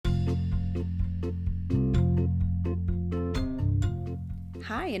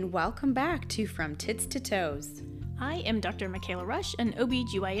Hi, and welcome back to From Tits to Toes. I am Dr. Michaela Rush, an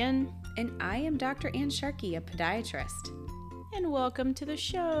OBGYN. And I am Dr. Ann Sharkey, a podiatrist. And welcome to the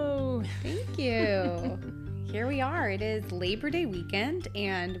show. Thank you. Here we are. It is Labor Day weekend,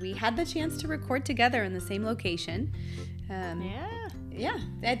 and we had the chance to record together in the same location. Yeah,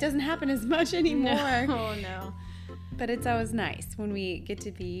 that doesn't happen as much anymore. No. But it's always nice when we get to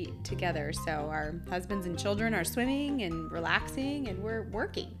be together. So our husbands and children are swimming and relaxing, and we're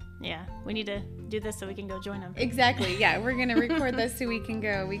working. Yeah, we need to do this so we can go join them. Exactly. Yeah, we're gonna record this so we can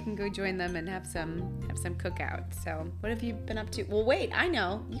go join them and have some cookout. So what have you been up to? Well, wait, I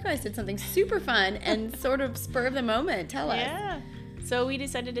know you guys did something super fun and sort of spur of the moment. Tell us. Yeah. So we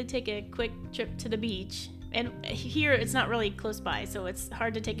decided to take a quick trip to the beach. And here it's not really close by, so it's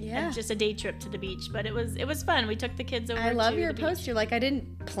hard to take just a day trip to the beach. But it was fun. We took the kids over. I love your post. You're like, I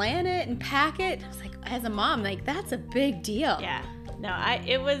didn't plan it and pack it. I was like, as a mom, like that's a big deal. Yeah. No,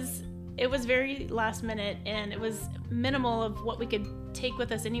 it was very last minute, and it was minimal of what we could take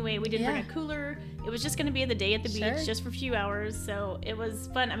with us anyway. We didn't bring a cooler. It was just going to be the day at the beach, just for a few hours. So it was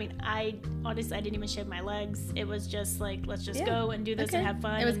fun. I mean, I didn't even shave my legs. It was just like, let's just go and do this and have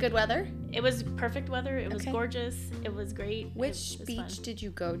fun. It was good weather? It was perfect weather. It was gorgeous. It was great. Which beach did you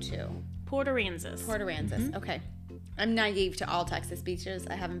go to? Port Aransas. Mm-hmm. Okay. I'm naive to all Texas beaches.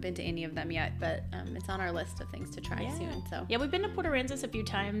 I haven't been to any of them yet, but it's on our list of things to try soon. So yeah, we've been to Port Aransas a few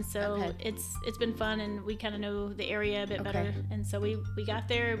times, so it's been fun, and we kind of know the area a bit better. And so we got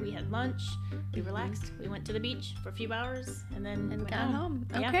there, we had lunch, we relaxed, we went to the beach for a few hours, and then got home.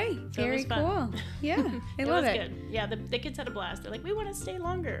 Yeah. Okay, so very cool. Yeah, I love it. Good. Yeah, the kids had a blast. They're like, we want to stay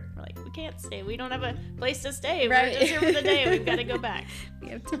longer. We're like, we can't stay. We don't have a place to stay. Right. We're just here for the day. We've got to go back. We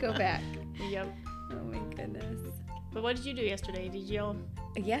have to go back. Yep. Oh my goodness. But what did you do yesterday? Did you?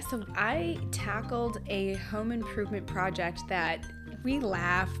 Yeah, so I tackled a home improvement project that we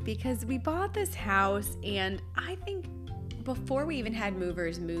laugh because we bought this house, and I think before we even had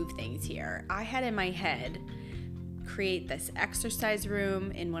movers move things here, I had in my head create this exercise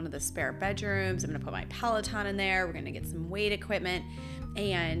room in one of the spare bedrooms. I'm going to put my Peloton in there. We're going to get some weight equipment.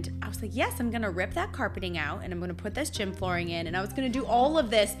 And I was like, yes, I'm going to rip that carpeting out, and I'm going to put this gym flooring in. And I was going to do all of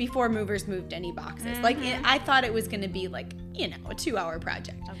this before movers moved any boxes. Mm-hmm. I thought it was going to be like, a 2-hour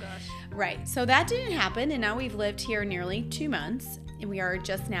project. Oh, gosh. Right. So that didn't happen. And now we've lived here nearly 2 months, and we are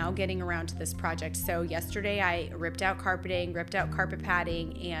just now getting around to this project. So yesterday I ripped out carpeting, ripped out carpet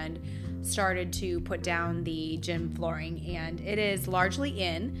padding, and started to put down the gym flooring. And it is largely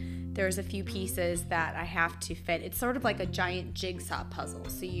in. There's a few pieces that I have to fit. It's sort of like a giant jigsaw puzzle.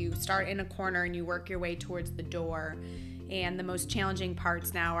 So you start in a corner and you work your way towards the door. And the most challenging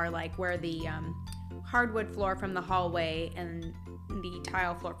parts now are like where the hardwood floor from the hallway and the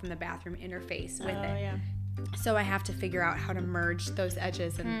tile floor from the bathroom interface with it. Yeah. So I have to figure out how to merge those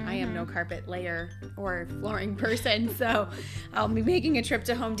edges, and I am no carpet layer or flooring person, so I'll be making a trip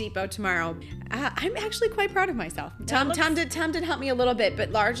to Home Depot tomorrow. I'm actually quite proud of myself. Tom did help me a little bit,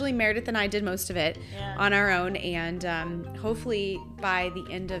 but largely Meredith and I did most of it on our own, and hopefully by the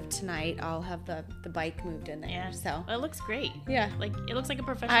end of tonight I'll have the bike moved in there. Yeah. So well, it looks great. Yeah. Like it looks like a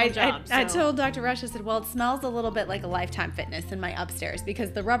professional job. I told Dr. Rush, I said, well, it smells a little bit like a Lifetime Fitness in my upstairs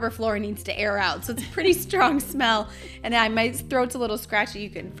because the rubber floor needs to air out, so it's pretty strong smell, and my throat's a little scratchy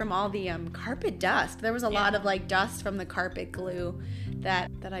from all the carpet dust. There was a lot of like dust from the carpet glue that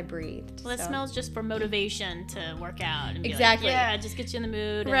I breathed. Well, it smells just for motivation to work out. And be exactly. Like, it just gets you in the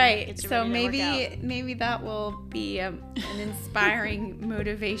mood. And right. Gets you so ready to work out. maybe that will be an inspiring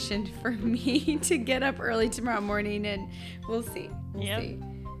motivation for me to get up early tomorrow morning, and we'll see. We'll see.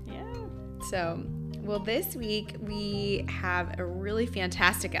 Yeah. So. Well, this week we have a really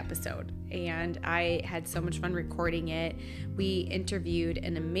fantastic episode, and I had so much fun recording it. We interviewed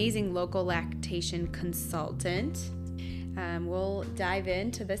an amazing local lactation consultant. We'll dive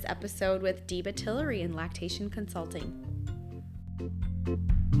into this episode with Diba Tillery in Lactation Consulting.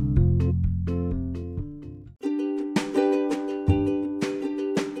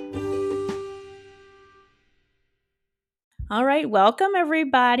 All right, welcome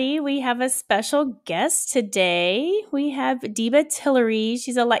everybody. We have a special guest today. We have Diba Tillery.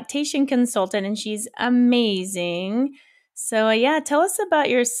 She's a lactation consultant and she's amazing. So tell us about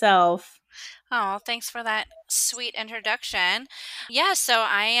yourself. Oh, thanks for that sweet introduction. Yeah, so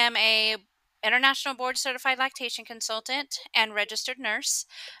I am a international board certified lactation consultant and registered nurse.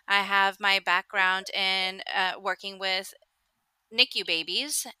 I have my background in working with NICU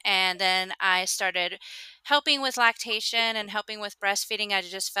babies, and then I started helping with lactation and helping with breastfeeding. I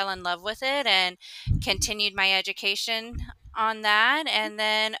just fell in love with it and continued my education on that, and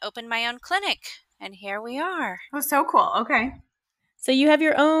then opened my own clinic, and here we are. Oh, so cool. Okay. So you have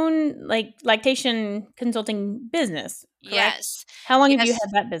your own like lactation consulting business, correct? Yes. How long have you Yes.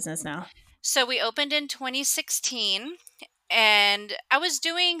 had that business now? So we opened in 2016, and I was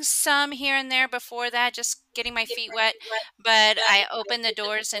doing some here and there before that, just getting my feet wet. But I opened the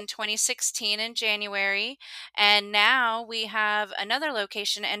doors in 2016 in January, and now we have another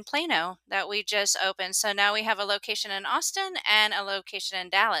location in Plano that we just opened. So now we have a location in Austin and a location in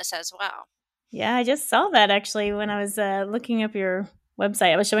Dallas as well. Yeah, I just saw that actually when I was looking up your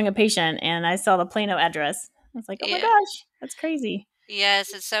website. I was showing a patient and I saw the Plano address. I was like, oh my Yeah. gosh, that's crazy.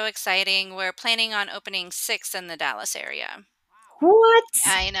 Yes, it's so exciting. We're planning on opening six in the Dallas area. What?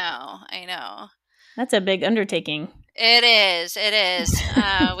 I know, I know. That's a big undertaking. It is. It is.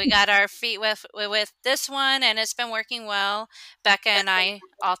 We got our feet with this one, and it's been working well. Becca and I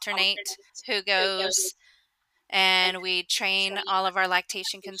alternate who goes, and we train all of our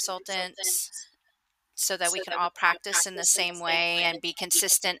lactation consultants so that we can all practice in the same way and be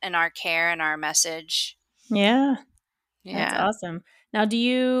consistent in our care and our message. Yeah, that's Yeah. awesome. Now, do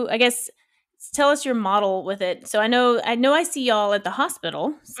you, I guess, tell us your model with it. So I see y'all at the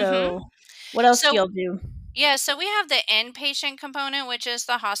hospital. hmm So what else do So y'all do? yeah, so we have the inpatient component, which is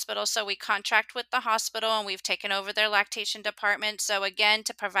the hospital. So we contract with the hospital and we've taken over their lactation department. So again,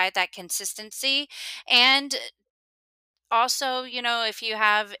 to provide that consistency and also, if you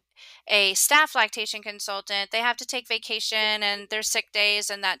have a staff lactation consultant, they have to take vacation and their sick days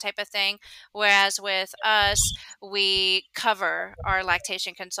and that type of thing. Whereas with us, we cover our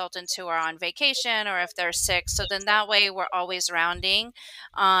lactation consultants who are on vacation or if they're sick. So then that way we're always rounding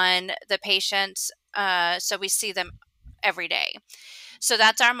on the patients. So we see them every day. So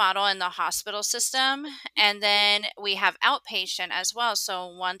that's our model in the hospital system. And then we have outpatient as well. So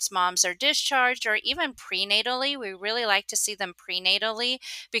once moms are discharged or even prenatally, we really like to see them prenatally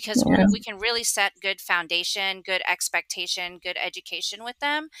because Yeah. we can really set good foundation, good expectation, good education with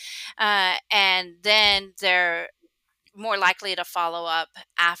them. And then they're more likely to follow up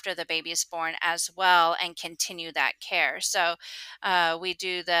after the baby is born as well and continue that care. So we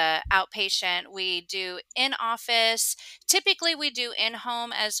do the outpatient, we do in office. Typically, we do in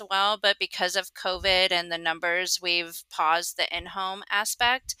home as well, but because of COVID and the numbers, we've paused the in home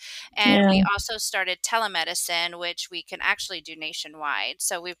aspect. And Yeah. we also started telemedicine, which we can actually do nationwide.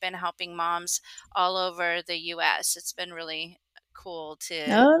 So we've been helping moms all over the US. It's been really cool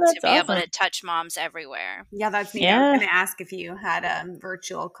Oh, to that's be able awesome. to touch moms everywhere. Yeah, that's neat. I was Yeah. going to ask if you had a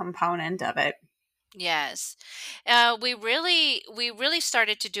virtual component of it. Yes. We really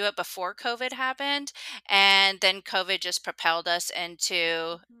started to do it before COVID happened, and then COVID just propelled us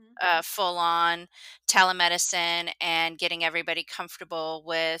into full on telemedicine and getting everybody comfortable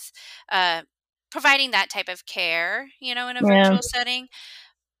with uh, providing that type of care, in a Yeah. virtual setting.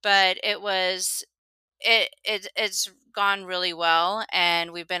 But it's gone really well,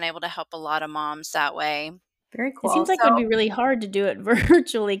 and we've been able to help a lot of moms that way. Very It cool. seems like it would be really hard to do it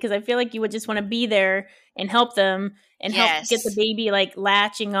virtually because I feel like you would just want to be there and help them and help get the Yes. baby like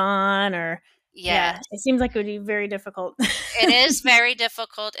latching on or yeah, it Yes. seems like it would be very difficult. It is very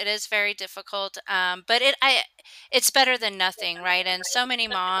difficult. It is very difficult. But it's better than nothing, right? And so many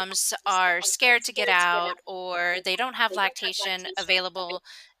moms are scared to get out, or they don't have lactation available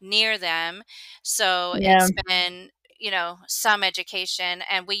near them. So Yeah. it's been, some education,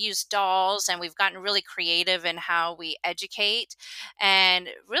 and we use dolls, and we've gotten really creative in how we educate, and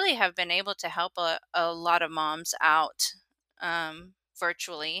really have been able to help a lot of moms out.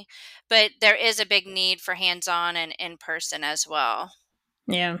 Virtually, but there is a big need for hands-on and in person as well.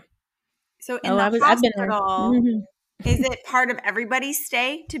 Yeah. So in Oh, the I've been there. hospital, Mhm. is it part of everybody's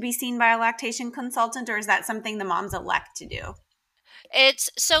stay to be seen by a lactation consultant, or is that something the moms elect to do? It's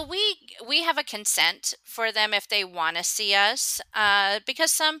so we have a consent for them if they want to see us,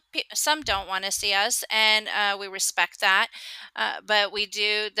 because some don't want to see us, and we respect that. But we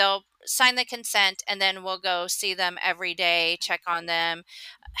do. They'll sign the consent, and then we'll go see them every day, check on them,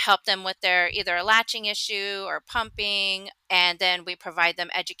 help them with their either a latching issue or pumping, and then we provide them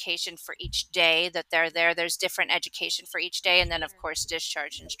education for each day that they're there. There's different education for each day, and then of course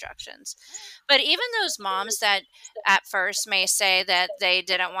discharge instructions. But even those moms that at first may say that they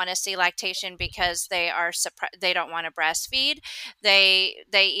didn't want to see lactation because they don't want to breastfeed, they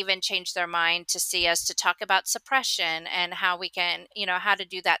even change their mind to see us to talk about suppression and how we can, how to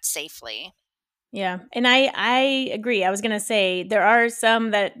do that safely. Yeah, and I agree. I was gonna say there are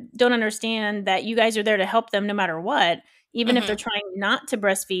some that don't understand that you guys are there to help them no matter what, even if they're hmm trying not to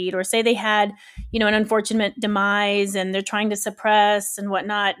breastfeed or say they had, an unfortunate demise and they're trying to suppress and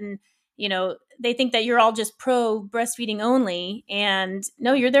whatnot, and they think that you're all just pro breastfeeding only, and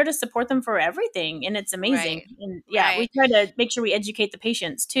no, you're there to support them for everything, and it's amazing. Right. And yeah, we Right. try to make sure we educate the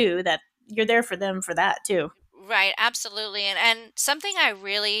patients too, that you're there for them for that too. Right. Absolutely. And something I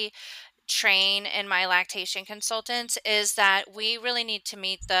really train in my lactation consultants is that we really need to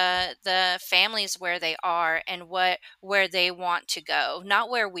meet the families where they are and what where they want to go, not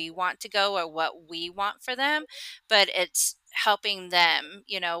where we want to go or what we want for them, but it's helping them,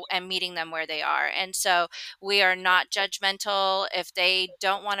 and meeting them where they are. And so we are not judgmental. If they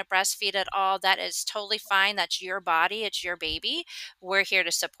don't want to breastfeed at all, that is totally fine. That's your body, it's your baby. We're here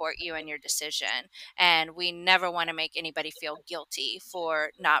to support you in your decision, and we never want to make anybody feel guilty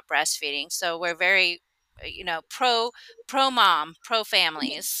for not breastfeeding. So we're very, pro mom, pro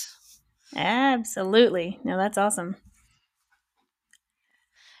families. Absolutely. No, that's awesome.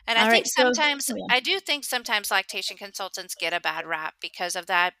 And All right. So, oh, I do think sometimes lactation consultants get a bad rap because of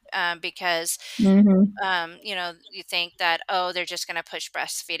that, because yeah. Hmm. you think that, oh, they're just going to push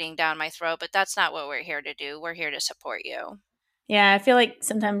breastfeeding down my throat, but that's not what we're here to do. We're here to support you. Yeah, I feel like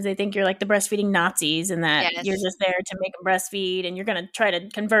sometimes they think you're like the breastfeeding Nazis, and that you're Yes. just there to make them breastfeed, and you're going to try to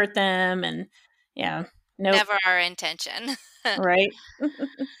convert them. And yeah, nope. Never our intention. Right.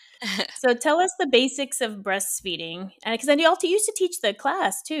 So tell us the basics of breastfeeding, because I know you all used to teach the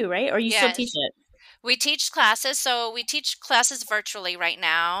class too, right? Or you still teach Yes. it? We teach classes, so we teach classes virtually right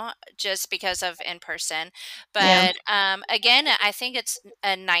now just because of in person. Yeah. But again, I think it's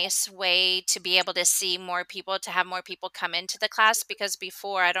a nice way to be able to see more people, to have more people come into the class, because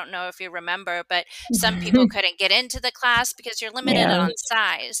before, I don't know if you remember, but some people couldn't get into the class because you're limited Yeah. on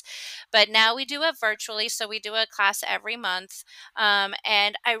size. But now we do it virtually, so we do a class every month.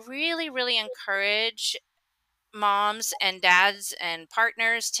 And I really, really encourage moms and dads and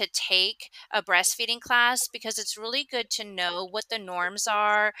partners to take a breastfeeding class, because it's really good to know what the norms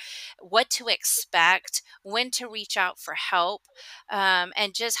are, what to expect, when to reach out for help,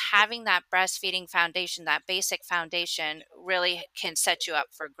 and just having that breastfeeding foundation, that basic foundation, really can set you up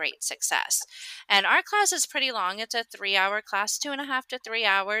for great success. And our class is pretty long. It's a 3-hour class, 2.5 to 3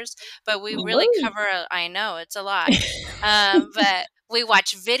 hours, but we really Whoa. cover, I know it's a lot. But we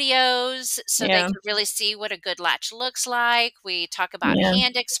watch videos so they Yeah. can really see what a good latch looks like. We talk about Yeah.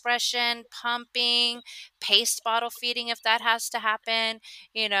 hand expression, pumping, paste bottle feeding if that has to happen,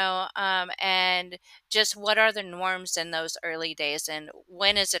 and just what are the norms in those early days, and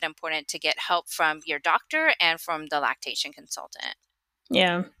when is it important to get help from your doctor and from the lactation consultant.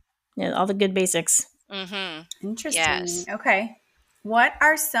 Yeah. Yeah. All the good basics. Mm-hmm. Interesting. Yes. Okay. What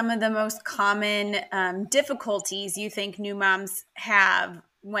are some of the most common difficulties you think new moms have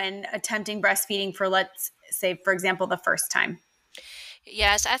when attempting breastfeeding for, let's say, for example, the first time?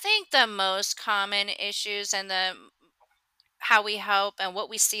 Yes, I think the most common issues and the how we help and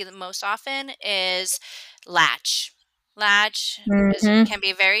what we see the most often is latch. Latch Hmm. can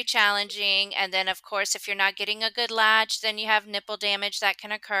be very challenging. And then, of course, if you're not getting a good latch, then you have nipple damage that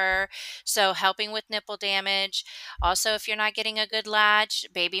can occur. So, helping with nipple damage. Also, if you're not getting a good latch,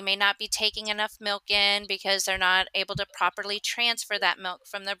 baby may not be taking enough milk in because they're not able to properly transfer that milk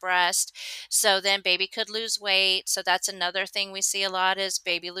from the breast. So, then baby could lose weight. So, that's another thing we see a lot, is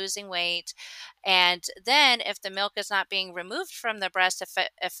baby losing weight. And then, if the milk is not being removed from the breast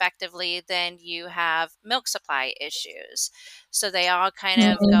effectively, then you have milk supply issues. So they all kind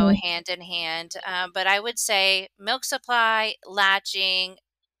of go Hmm. hand in hand. But I would say milk supply, latching,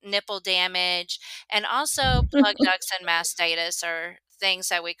 nipple damage, and also plug ducts and mastitis are things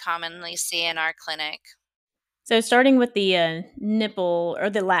that we commonly see in our clinic. So starting with the nipple,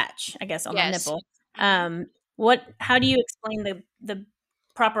 or the latch, I guess, on the Yes. nipple. Hmm. What? How do you explain the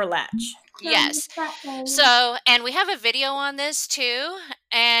proper latch? Yes. So, and we have a video on this too.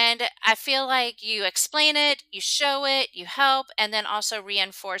 And I feel like you explain it, you show it, you help, and then also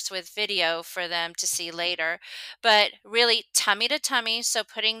reinforce with video for them to see later. But really, tummy to tummy. So,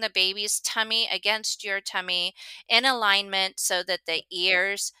 putting the baby's tummy against your tummy in alignment so that the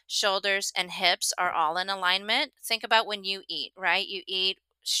ears, shoulders, and hips are all in alignment. Think about when you eat, right? You eat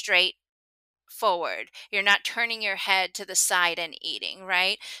straight forward. You're not turning your head to the side and eating,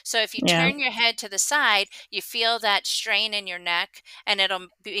 right? So if you Yeah. turn your head to the side, you feel that strain in your neck, and it'll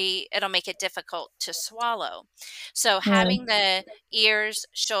make it difficult to swallow. So Yeah. having the ears,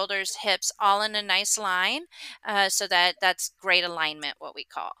 shoulders, hips all in a nice line, so that's great alignment, what we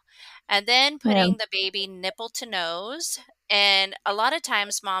call. and then Yeah. putting the baby nipple to nose. And a lot of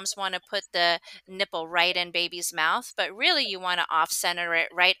times moms want to put the nipple right in baby's mouth, but really you want to off center it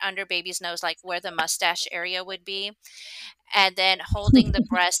right under baby's nose, like where the mustache area would be, and then holding the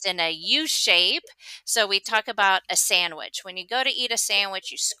breast in a U shape. So we talk about a sandwich. When you go to eat a sandwich,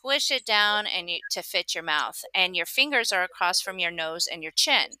 you squish it down and to fit your mouth, and your fingers are across from your nose and your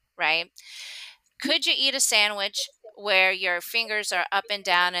chin, right? Could you eat a sandwich where your fingers are up and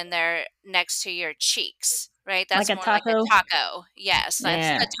down and they're next to your cheeks? Right? Like That's a more like a taco? taco. Yes, that's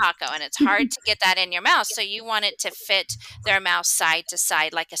Yeah. the taco. And it's hard to get that in your mouth. So you want it to fit their mouth side to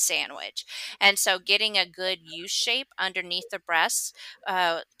side like a sandwich. And so getting a good U shape underneath the breasts,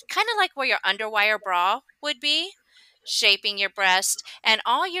 kind of like where your underwire bra would be, shaping your breast. And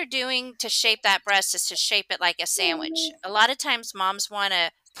all you're doing to shape that breast is to shape it like a sandwich. A lot of times moms want to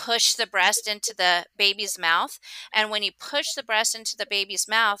push the breast into the baby's mouth. And when you push the breast into the baby's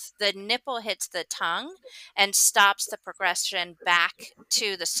mouth, the nipple hits the tongue and stops the progression back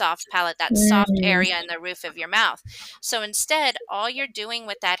to the soft palate, that soft Mm. area in the roof of your mouth. So instead, all you're doing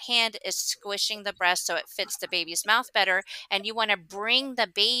with that hand is squishing the breast so it fits the baby's mouth better. And you want to bring the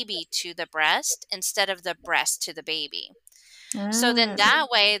baby to the breast instead of the breast to the baby. So then Ah. that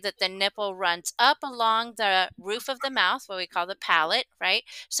way that the nipple runs up along the roof of the mouth, what we call the palate, right?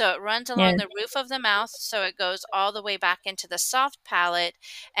 So it runs Yeah. along the roof of the mouth, so it goes all the way back into the soft palate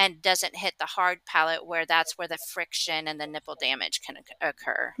and doesn't hit the hard palate, where that's where the friction and the nipple damage can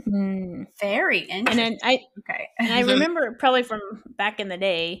occur. Mm. Very And interesting. then Okay. I remember probably from back in the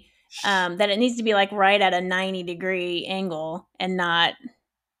day that it needs to be like right at a 90-degree angle and not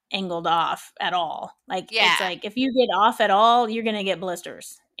angled off at all. Like it's Yeah, like if you get off at all, you're gonna get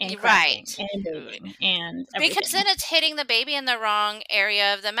blisters and right. cracking and bleeding and Because everything. then it's hitting the baby in the wrong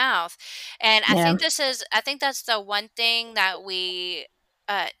area of the mouth. And Yeah. I think that's the one thing that we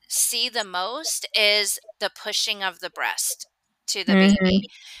see the most is the pushing of the breast to the baby.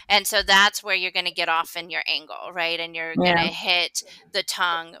 Hmm. And so that's where you're going to get off in your angle, right? And you're going to Yeah. hit the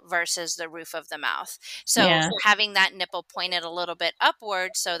tongue versus the roof of the mouth. So Yeah. having that nipple pointed a little bit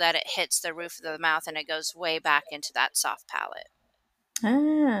upward so that it hits the roof of the mouth and it goes way back into that soft palate.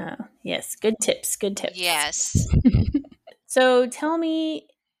 Ah, yes. Good tips. Good tips. Yes. So tell me,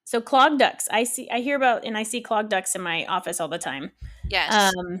 so clogged ducts. I hear about, and I see clogged ducts in my office all the time.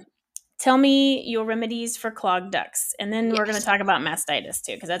 Yes. Um, Tell me your remedies for clogged ducts, and then we're going to Yes. talk about mastitis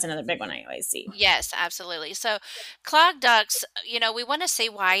too, because that's another big one I always see. Yes, absolutely. So, clogged ducts, we want to say,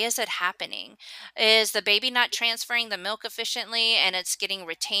 why is it happening? Is the baby not transferring the milk efficiently and it's getting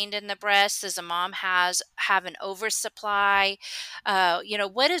retained in the breast? Does the mom have an oversupply?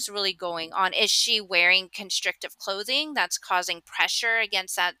 What is really going on? Is she wearing constrictive clothing that's causing pressure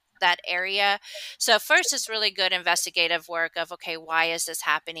against that area? So first, it's really good investigative work of, okay, why is this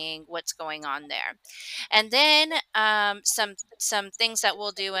happening? What's going on there? And then some things that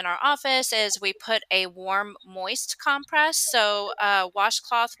we'll do in our office is we put a warm, moist compress, so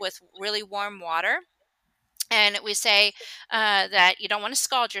washcloth with really warm water. And we say that you don't want to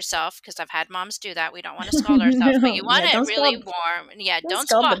scald yourself, because I've had moms do that. We don't want to scald ourselves, but you want Yeah, it really warm. Yeah, don't don't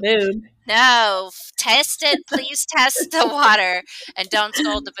scald the scald. boob. No, test it. Please test the water and don't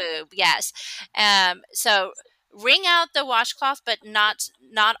scald the boob. Yes. So wring out the washcloth, but not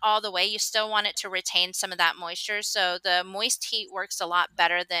all the way. You still want it to retain some of that moisture. So the moist heat works a lot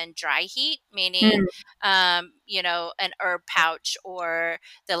better than dry heat, meaning, Mm. an herb pouch or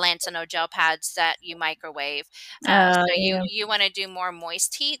the Lancino gel pads that you microwave. So Yeah. you want to do more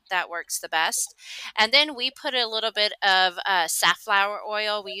moist heat. That works the best. And then we put a little bit of safflower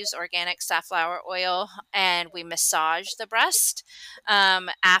oil. We use organic safflower oil, and we massage the breast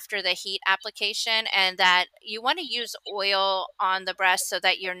after the heat application. And that you want to use oil on the breast so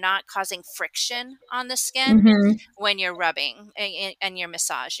that you're not causing friction on the skin Hmm. when you're rubbing and you're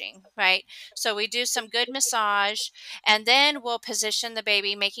massaging, right? So we do some good massage, and then we'll position the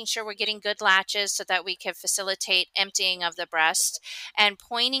baby, making sure we're getting good latches so that we can facilitate emptying of the breast. And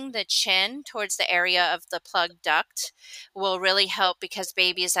pointing the chin towards the area of the plug duct will really help, because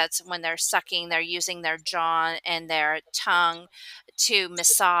babies, that's when they're sucking, they're using their jaw and their tongue to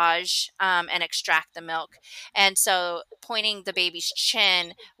massage and extract the milk. And so pointing the baby's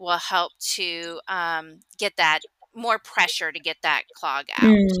chin will help to get that more pressure to get that clog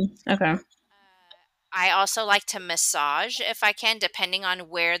out. Okay. I also like to massage if I can, depending on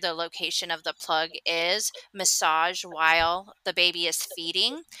where the location of the plug is. Massage while the baby is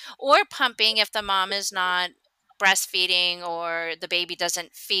feeding or pumping if the mom is not breastfeeding or the baby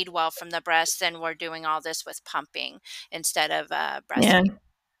doesn't feed well from the breast. Then we're doing all this with pumping instead of Yeah.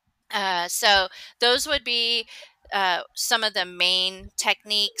 breastfeeding. So those would be some of the main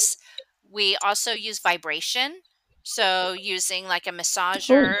techniques. We also use vibration. So using like a Oh.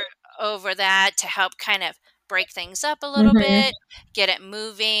 massager over that to help kind of break things up a little Mm-hmm. bit, get it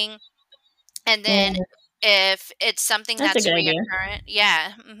moving. And Yeah, then if it's something that's a that's good idea. reoccurrent,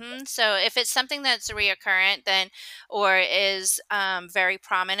 yeah. So if it's something that's reoccurrent, then or is very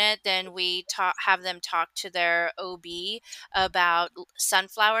prominent, then we have them talk to their OB about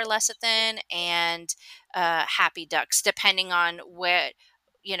sunflower lecithin and happy ducks, depending on what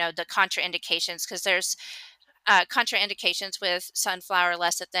the contraindications, because there's contraindications with sunflower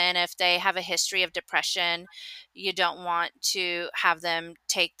lecithin. If they have a history of depression, you don't want to have them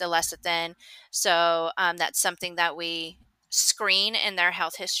take the lecithin. So that's something that we screen in their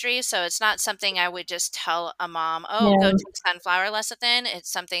health history. So it's not something I would just tell a mom, oh, go Yeah, take sunflower lecithin.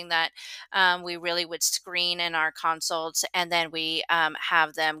 It's something that we really would screen in our consults, and then we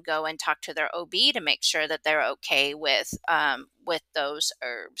have them go and talk to their OB to make sure that they're okay with those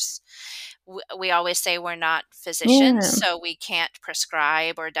herbs. We always say we're not physicians, yeah, so we can't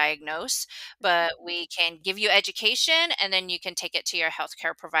prescribe or diagnose, but we can give you education, and then you can take it to your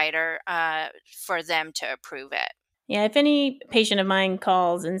healthcare provider for them to approve it. yeah. If any patient of mine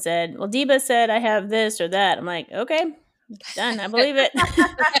calls and said, "Well, Diba said I have this or that," I'm like, "Okay, done. I believe it."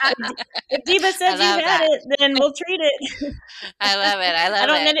 If Diba I said you've love had that. it, then we'll treat it. I love it. I I love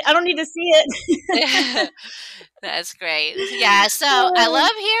don't it. need. I don't need to see it. That's great. Yeah, so I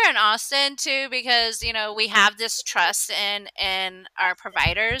love here in Austin too, because we have this trust in our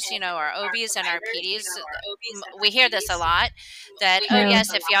providers, our OBs and our PDs. We hear this a lot, that, oh Yeah,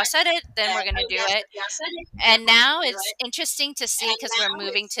 yes, if y'all said it, then we're going to do it. And now it's interesting to see, because we're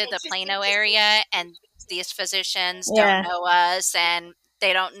moving to the Plano area, and these physicians don't yeah. know us, and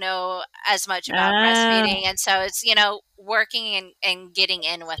they don't know as much about Ah, breastfeeding. And so it's, working and getting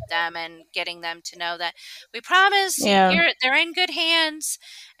in with them and getting them to know that we promise yeah, they're in good hands,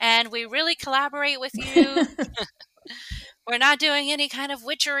 and we really collaborate with you. We're not doing any kind of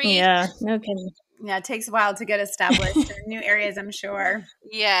witchery. yeah. No kidding. Yeah, it takes a while to get established in new areas, I'm sure.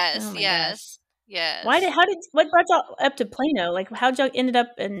 Yes, Oh my gosh. yes, yes. What brought y'all up to Plano? Like, how'd you end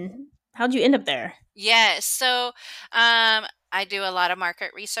up there? Yes. So I do a lot of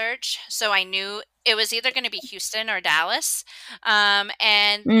market research. So I knew it was either going to be Houston or Dallas.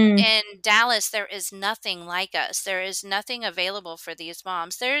 And Mm, in Dallas, there is nothing like us. There is nothing available for these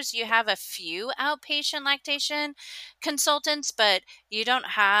moms. You have a few outpatient lactation consultants, but you don't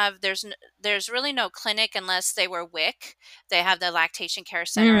have, there's really no clinic unless they were WIC. They have the Lactation Care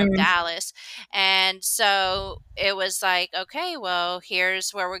Center of mm, Dallas. And so it was like, okay, well,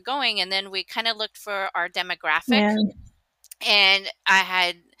 here's where we're going. And then we kind of looked for our demographic, yeah, and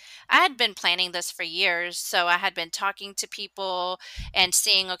I had been planning this for years. So I had been talking to people and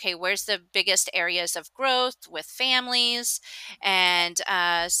seeing, okay, where's the biggest areas of growth with families. And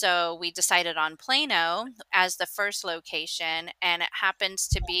so we decided on Plano as the first location. And it happens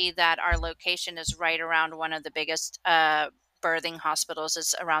to be that our location is right around one of the biggest birthing hospitals.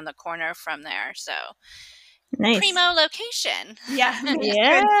 Is around the corner from there. So nice. primo location. Yeah, makes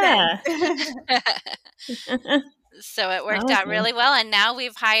good Yeah. sense. So it worked out Awesome. really well, and now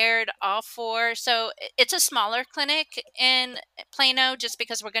we've hired all four. So it's a smaller clinic in Plano, just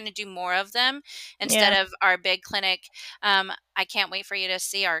because we're going to do more of them instead Yeah. of our big clinic. I can't wait for you to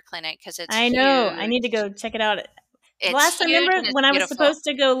see our clinic, because it's I know. I need to huge. go check it out. It's Last time, huge and remember it's when I was beautiful. supposed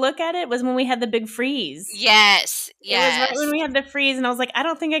to go look at it was when we had the big freeze. Yes, It was right when yes. we had the freeze, and I was like, I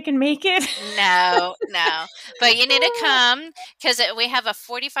don't think I can make it. No, no. But you need to come, because we have a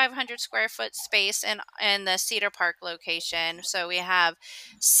 4,500 square foot space in the Cedar Park location. So we have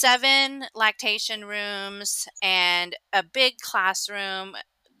 7 lactation rooms and a big classroom.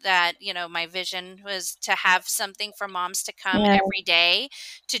 That, my vision was to have something for moms to come Yeah, every day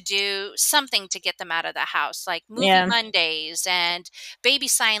to do something to get them out of the house, like movie yeah. Mondays and baby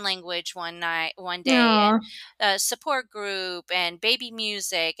sign language one day, Aw, and a support group and baby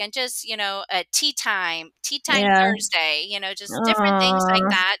music, and just, a tea time yeah. Thursday, just different things like Aw,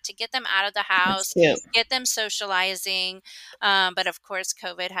 that to get them out of the that's house, cute. get them socializing. But of course,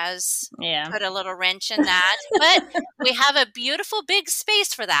 COVID has Yeah, put a little wrench in that. But we have a beautiful big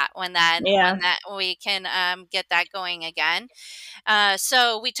space for that yeah, when that we can get that going again.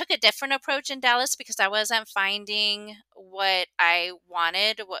 So we took a different approach in Dallas, because I wasn't finding what I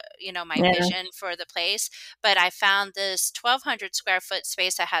wanted, my yeah, vision for the place. But I found this 1,200 square foot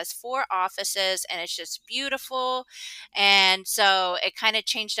space that has 4 offices, and it's just beautiful. And so it kind of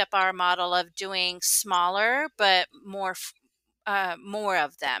changed up our model of doing smaller, but more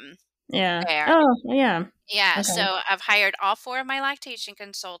of them. Yeah. there. Oh, yeah. Yeah, Okay. so I've hired all 4 of my lactation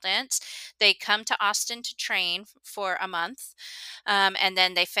consultants. They come to Austin to train for a month, and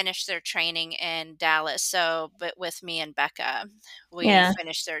then they finish their training in Dallas. So, but with me and Becca, we Yeah.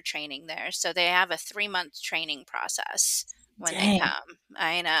 finish their training there. So they have a 3-month training process when they Dang. come.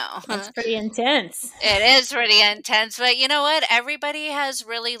 I That's know. pretty intense. It is pretty intense, but you know what? Everybody has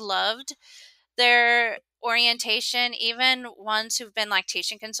really loved their orientation, even ones who've been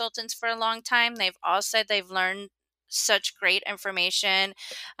lactation consultants for a long time, they've all said they've learned such great information.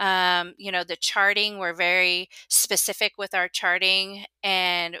 The charting, we're very specific with our charting,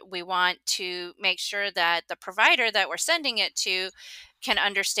 and we want to make sure that the provider that we're sending it to can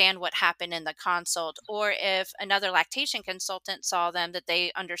understand what happened in the consult, or if another lactation consultant saw them, that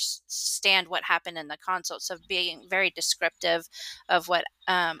they understand what happened in the consult. So being very descriptive of what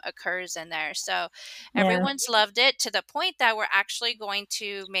occurs in there. So Yeah. everyone's loved it, to the point that we're actually going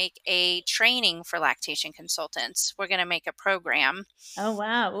to make a training for lactation consultants. We're going to make a program. Oh,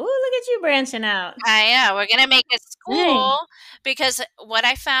 wow. Ooh, look at you branching out. Yeah, we're going to make a Dang. school, because what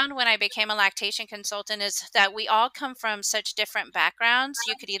I found when I became a lactation consultant is that we all come from such different backgrounds.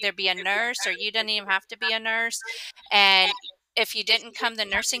 You could either be a nurse, or you didn't even have to be a nurse. And if you didn't come the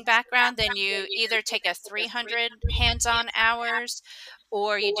nursing background, then you either take a 300 hands-on hours,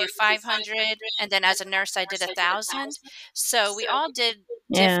 or you do 500. And then as a nurse, I did 1,000. So we all did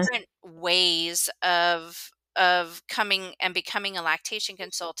Yeah. different ways of coming and becoming a lactation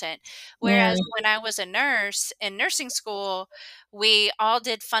consultant. Yeah. Whereas when I was a nurse in nursing school, we all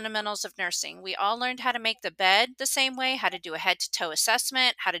did fundamentals of nursing. We all learned how to make the bed the same way, how to do a head to toe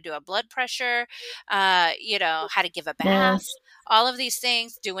assessment, how to do a blood pressure, how to give a Yeah. bath, all of these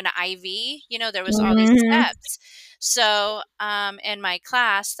things, do an IV, there was all these Mhm. steps. So in my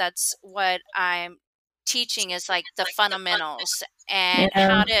class, that's what I'm teaching, is like the fundamentals, and Yeah.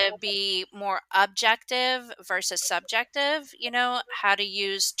 how to be more objective versus subjective, how to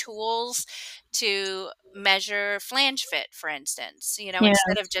use tools to measure flange fit, for instance, Yeah.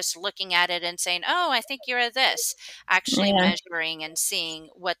 instead of just looking at it and saying, oh, I think you're a this, actually Yeah. measuring and seeing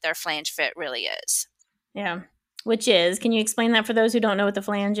what their flange fit really is. Yeah. Which is, can you explain that for those who don't know what the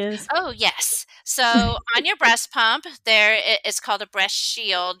flange is? Oh, yes. So on your breast pump, it's called a breast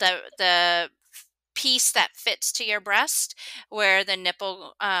shield. The piece that fits to your breast, where the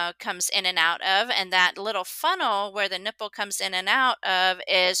nipple comes in and out of, and that little funnel where the nipple comes in and out of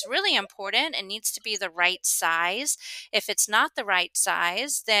is really important and needs to be the right size. If it's not the right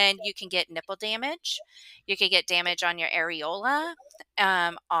size, then you can get nipple damage. You can get damage on your areola.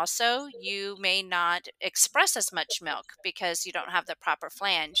 Also, you may not express as much milk because you don't have the proper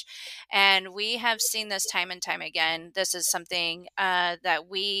flange. And we have seen this time and time again. This is something that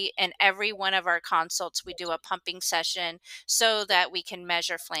we, in every one of our consults, we do a pumping session so that we can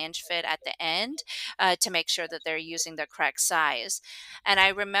measure flange fit at the end, to make sure that they're using the correct size. And I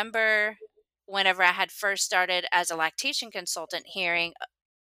remember whenever I had first started as a lactation consultant, hearing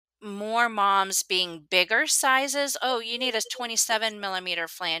more moms being bigger sizes. Oh, you need a 27 millimeter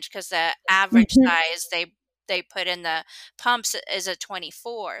flange, because the average Mhm. size they put in the pumps is a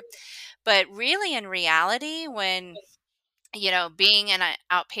 24. But really, in reality, when being in an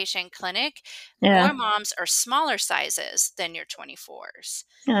outpatient clinic, more Yeah. moms are smaller sizes than your 24s.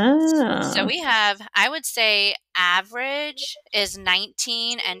 So Oh. we have, I would say, average is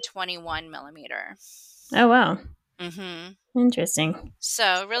 19 and 21 millimeter. Oh, wow. hmm Interesting.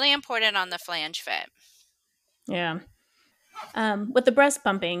 So really important on the flange fit. Yeah. With the breast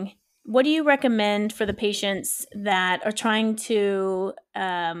pumping, what do you recommend for the patients that are trying to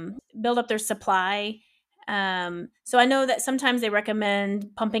build up their supply? So I know that sometimes they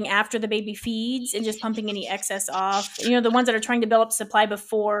recommend pumping after the baby feeds and just pumping any excess off. The ones that are trying to build up supply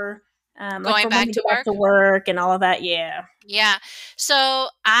before, like Going for when back you to go back work. to work and all of that. Yeah. Yeah. So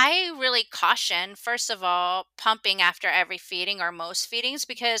I really caution, first of all, pumping after every feeding or most feedings,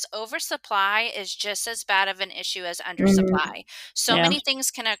 because oversupply is just as bad of an issue as Mm, undersupply. So yeah. many things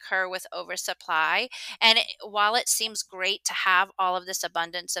can occur with oversupply. And while it seems great to have all of this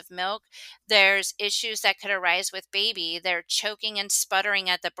abundance of milk, there's issues that could arise with baby. They're choking and sputtering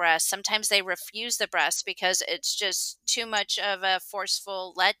at the breast. Sometimes they refuse the breast because it's just too much of a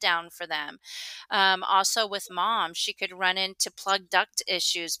forceful letdown for them. Also, with mom, she could run into plug duct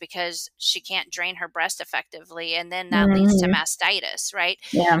issues because she can't drain her breast effectively, and then that leads to Mhm. mastitis, right?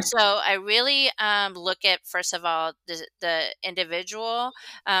 Yeah. So I really look at, first of all, the individual.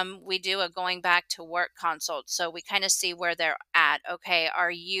 We do a going back to work consult, so we kind of see where they're at. Okay,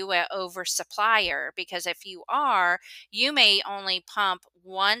 are you an oversupplier? Because if you are, you may only pump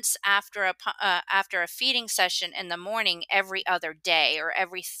once after a feeding session in the morning every other day or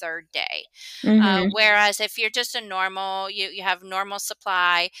every third day. Mm-hmm. Whereas if you're just a normal, you have normal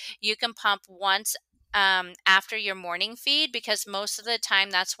supply, you can pump once after your morning feed, because most of the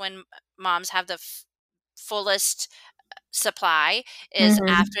time that's when moms have the fullest supply, is Mm-hmm.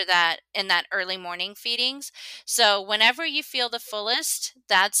 after that, in that early morning feedings. So whenever you feel the fullest,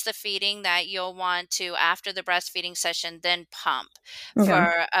 that's the feeding that you'll want to, after the breastfeeding session, then pump Okay.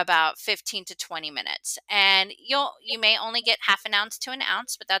 for about 15 to 20 minutes. And you may only get half an ounce to an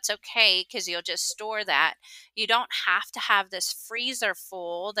ounce, but that's okay, because you'll just store that. You don't have to have this freezer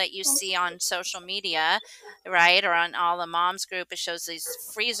full that you see on social media, right? Or on all the moms group, it shows these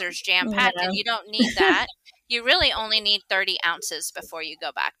freezers jam packed, and Yeah. you don't need that. You really only need 30 ounces before you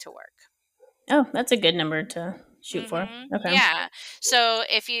go back to work. Oh, that's a good number to shoot for. Okay. Yeah. So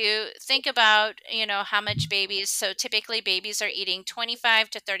if you think about, how much babies, so typically babies are eating 25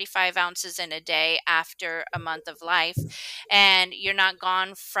 to 35 ounces in a day after a month of life, and you're not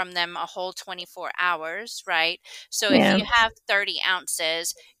gone from them a whole 24 hours, right? So if Yeah. you have 30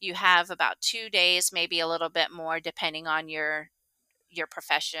 ounces, you have about 2 days, maybe a little bit more, depending on your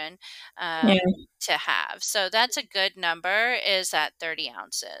profession, Yeah. to have. So that's a good number, is at 30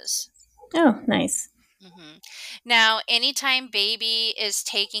 ounces. Oh, nice. Now, anytime baby is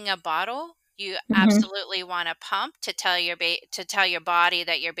taking a bottle, you Mm-hmm. absolutely want to pump to tell your body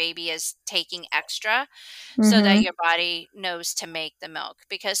that your baby is taking extra, so that Mm-hmm. your body knows to make the milk.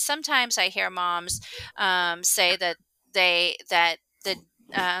 Because sometimes I hear moms say that that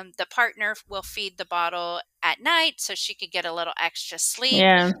the partner will feed the bottle at night so she could get a little extra sleep.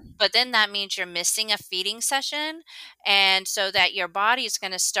 Yeah. But then that means you're missing a feeding session. And so that your body is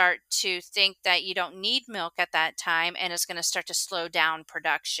going to start to think that you don't need milk at that time, and it's going to start to slow down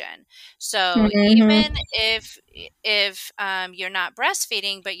production. So Mm-hmm. even if you're not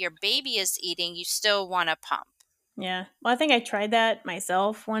breastfeeding, but your baby is eating, you still want to pump. Yeah. Well, I think I tried that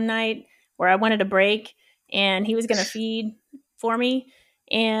myself one night where I wanted a break and he was going to feed for me.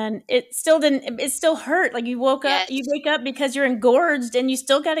 And it still didn't, it still hurt. Like you Yes. wake up because you're engorged and you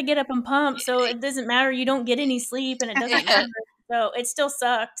still got to get up and pump. So it doesn't matter. You don't get any sleep and it doesn't matter. So it still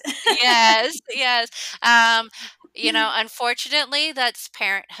sucked. Yes, yes. Um, unfortunately, that's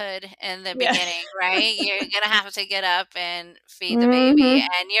parenthood in the Yeah. beginning, right? You're gonna have to get up and feed the baby, Mm-hmm.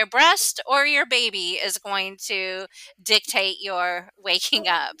 and your breast or your baby is going to dictate your waking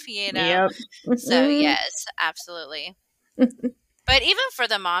up. Yep. So, yes, absolutely. But even for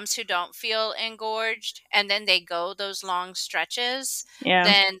the moms who don't feel engorged and then they go those long stretches, Yeah.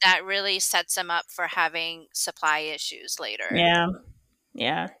 then that really sets them up for having supply issues later. Yeah.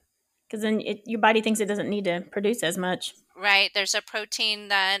 Yeah. Because then your body thinks it doesn't need to produce as much. Right. There's a protein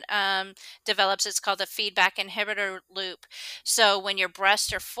that develops. It's called the feedback inhibitor loop. So when your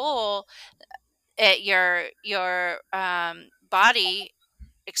breasts are full, your body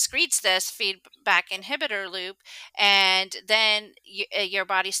excretes this feedback inhibitor loop, and then your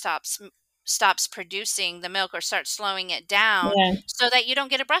body stops producing the milk, or starts slowing it down, Yeah. so that you don't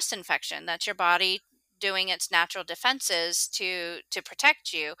get a breast infection. That's your body doing its natural defenses to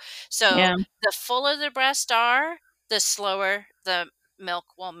protect you. So Yeah. the fuller the breasts are, the slower the milk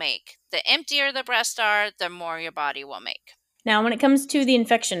will make. The emptier the breasts are, the more your body will make. Now, when it comes to the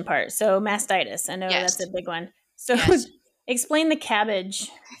infection part, so mastitis, I know that's a Yes. big one. So, Yes. explain the cabbage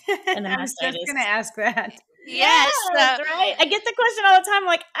and the I was just mastitis. going to ask that. Yes. Yes, right. I get the question all the time.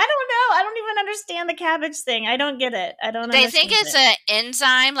 Like, I don't know. I don't even understand the cabbage thing. I don't get it. I don't They think understand it's it. an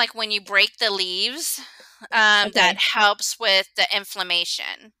enzyme, like when you break the leaves, that Okay. helps with the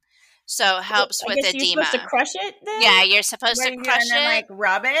inflammation. So it So helps I with guess you're supposed to edema. crush it then. Yeah, you're supposed What to do you do? And crush then it.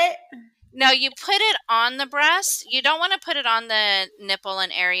 rub it? No, you put it on the breast. You don't want to put it on the nipple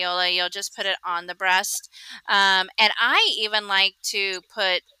and areola. You'll just put it on the breast. And I even like to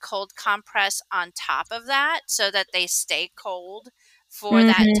put cold compress on top of that, so that they stay cold for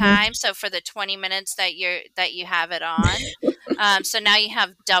that Mm-hmm. time. So for the 20 minutes that you have it on. So now you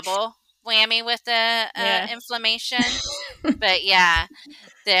have double whammy with the Yeah. inflammation. But yeah,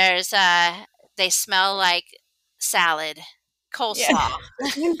 there's they smell like salad, Yeah. coleslaw.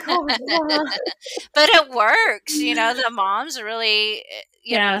 Coleslaw. But it works. The moms really,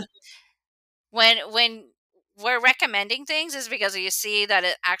 Yeah. when we're recommending things, is because you see that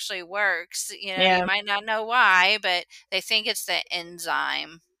it actually works. You Yeah. might not know why, but they think it's the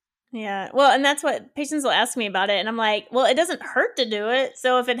enzyme. Yeah. Well, and that's what patients will ask me about it. And I'm like, well, it doesn't hurt to do it.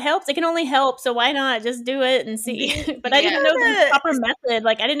 So if it helps, it can only help. So why not just do it and see? But I You didn't Yeah. know the know proper method.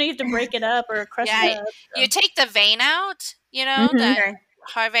 Like, I didn't know you have to break it up or crush it Yeah. up. You take the vein out, So. that Okay.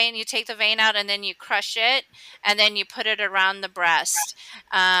 heart vein, you take the vein out and then you crush it and then you put it around the breast.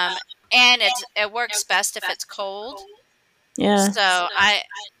 And it works best if it's cold. Yeah. So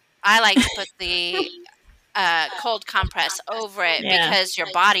I like to put the cold compress over it Yeah. because your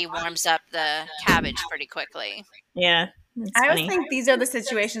body warms up the cabbage pretty quickly. Yeah. That's I always funny. think these are the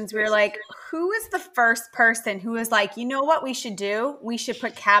situations where, like, who is the first person who is like, you know what we should do? We should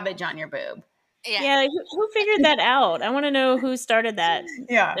put cabbage on your boob. Yeah. Who figured that out? I want to know who started that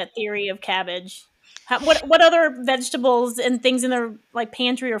theory of cabbage. What other vegetables and things in their like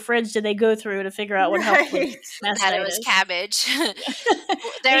pantry or fridge did they go through to figure out what helped with mastitis? That it was cabbage.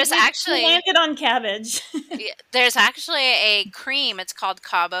 There's actually landed on cabbage. There's actually a cream. It's called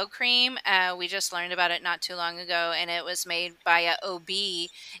Cabo cream. We just learned about it not too long ago, and it was made by a OB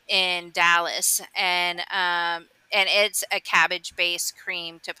in Dallas, and it's a cabbage-based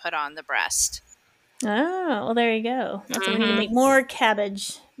cream to put on the breast. Oh, well, there you go. That's what we need to make more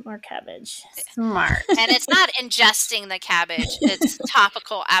cabbage. More cabbage. Smart. And it's not ingesting the cabbage; it's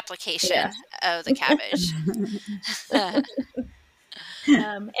topical application of the cabbage.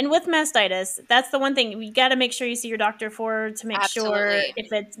 And with mastitis, that's the one thing we got to make sure you see your doctor to make sure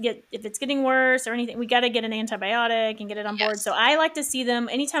if it's getting worse or anything. We got to get an antibiotic and get it on board. So I like to see them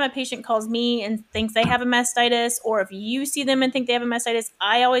anytime a patient calls me and thinks they have a mastitis, or if you see them and think they have a mastitis.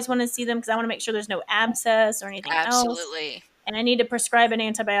 I always want to see them because I want to make sure there's no abscess or anything else. And I need to prescribe an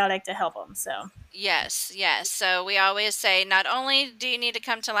antibiotic to help them. So yes. So we always say not only do you need to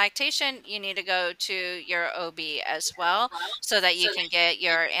come to lactation, you need to go to your OB as well, so that you can get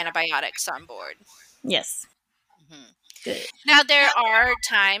your antibiotics on board. Yes. Good. Now there are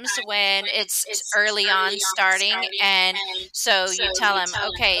times when it's early on starting, and so you tell them,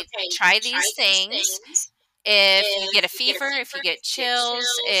 okay, try these things. If you get a fever, if you get chills,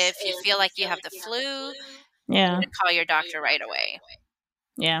 if you feel like you have the flu, you need to call your doctor right away.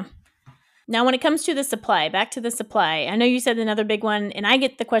 Yeah. Now, when it comes to the supply, back to the supply, I know you said another big one, and I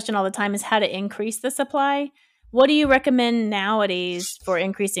get the question all the time is how to increase the supply. What do you recommend nowadays for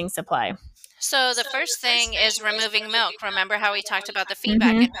increasing supply? So the first thing is removing milk. Remember how we talked about the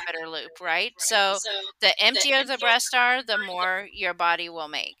feedback inhibitor loop, right? So the emptier the breasts are, the more your body will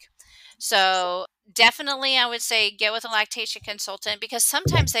make. So definitely I would say get with a lactation consultant, because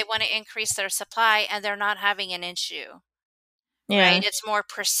sometimes they want to increase their supply and they're not having an issue. Right? It's more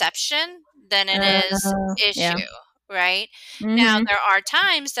perception than it is issue, right? Now, there are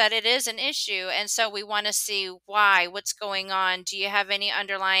times that it is an issue, and so we want to see why, what's going on. Do you have any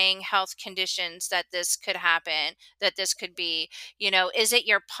underlying health conditions that this could happen, that this could be? Is it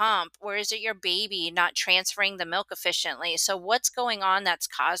your pump, or is it your baby not transferring the milk efficiently? So what's going on that's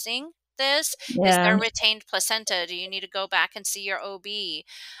causing this? Is there retained placenta? Do you need to go back and see your OB?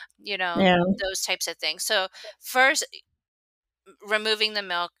 Those types of things. So first, removing the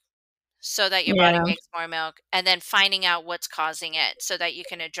milk so that your body makes more milk, and then finding out what's causing it so that you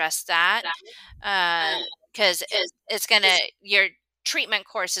can address that, because your treatment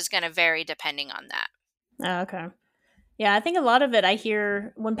course is going to vary depending on that. Oh, okay. Yeah, I think a lot of it I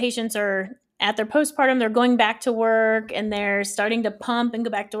hear when patients are at their postpartum, they're going back to work and they're starting to pump and go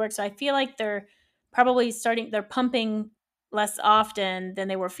back to work. So I feel like they're probably they're pumping less often than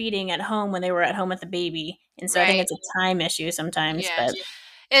they were feeding at home when they were at home with the baby. And so I think it's a time issue sometimes. But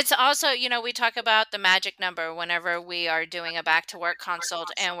it's also, we talk about the magic number whenever we are doing a back to work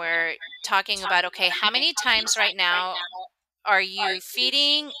consult, and we're talking about, okay, how many times right now are you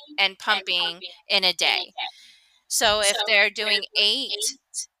feeding and pumping in a day? So if they're doing 8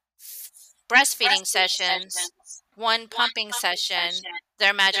 breastfeeding sessions, 1 pumping session,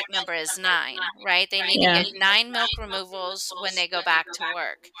 their magic number is 9, right? They need to get 9 milk removals when they go back to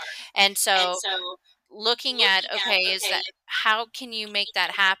work. And so looking at, is that how can you make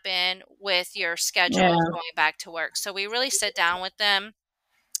that happen with your schedule of going back to work? So we really sit down with them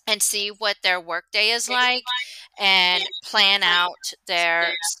and see what their workday is like and plan out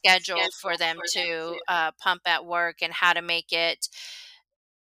their schedule for them to pump at work, and how to make it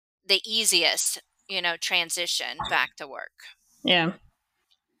the easiest, transition back to work. Yeah.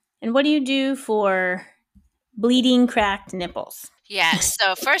 And what do you do for bleeding, cracked nipples? Yes.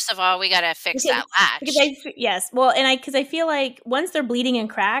 So first of all, we got to fix that latch. Well, and because I feel like once they're bleeding and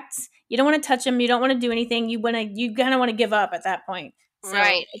cracked, you don't want to touch them. You don't want to do anything. You kind of want to give up at that point. So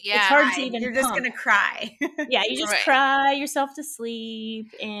right. Yeah. It's hard to even. You're just going to cry. Yeah. You just cry yourself to sleep.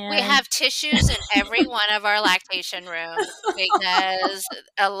 And we have tissues in every one of our lactation rooms because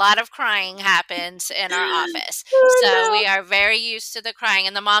a lot of crying happens in our office. So we are very used to the crying,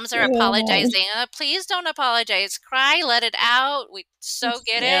 and the moms are apologizing. Please don't apologize. Cry, let it out. We so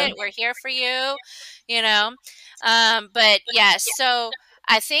get it. We're here for you, But yes, so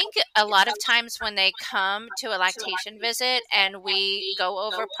I think a lot of times when they come to a lactation visit and we go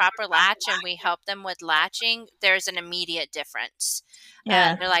over proper latch and we help them with latching, there's an immediate difference.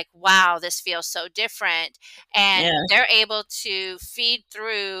 Yeah. They're like, wow, this feels so different. And Yeah. they're able to feed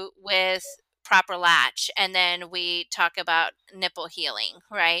through with proper latch. And then we talk about nipple healing,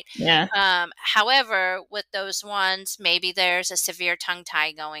 right? Yeah. However, with those ones, maybe there's a severe tongue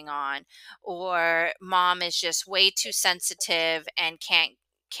tie going on, or mom is just way too sensitive and can't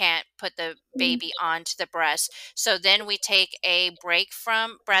put the baby onto the breast. So then we take a break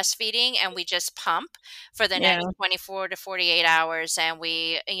from breastfeeding and we just pump for the Yeah. next 24 to 48 hours, and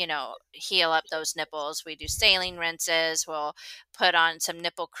we, heal up those nipples. We do saline rinses, we'll put on some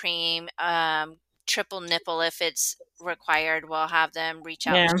nipple cream, triple nipple if it's required. We'll have them reach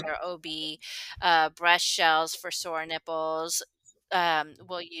out Yeah. to their OB, breast shells for sore nipples.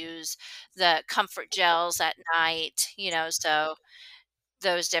 We'll use the comfort gels at night, so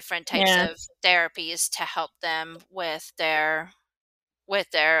those different types Yeah. of therapies to help them with their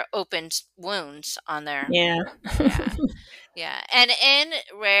open wounds on their. Yeah. Yeah. Yeah, and in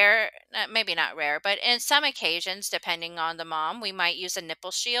rare, maybe not rare, but in some occasions, depending on the mom, we might use a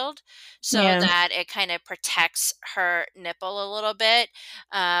nipple shield so Yeah. that it kind of protects her nipple a little bit.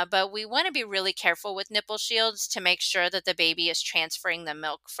 But we want to be really careful with nipple shields to make sure that the baby is transferring the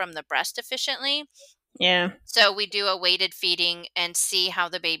milk from the breast efficiently. Yeah. So we do a weighted feeding and see how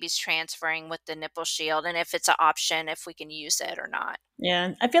the baby's transferring with the nipple shield, and if it's an option, if we can use it or not.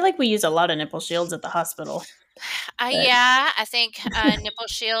 Yeah. I feel like we use a lot of nipple shields at the hospital, but Yeah, I think nipple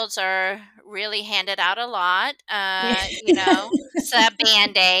shields are really handed out a lot. yeah. It's a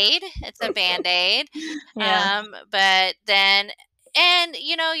band-aid. It's a band-aid. Yeah. But then, and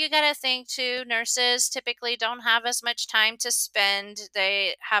you got to think too, nurses typically don't have as much time to spend.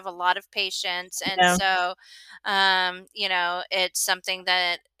 They have a lot of patients. And Yeah. so, it's something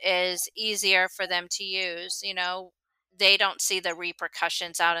that is easier for them to use. They don't see the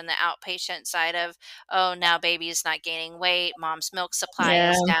repercussions out in the outpatient side of, oh, now baby's not gaining weight, mom's milk supply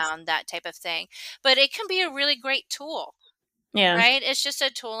Yeah. is down, that type of thing. But it can be a really great tool. Yeah. Right? It's just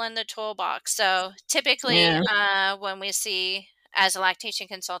a tool in the toolbox. So typically, Yeah. when we see, as a lactation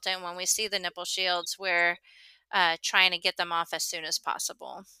consultant, when we see the nipple shields, we're trying to get them off as soon as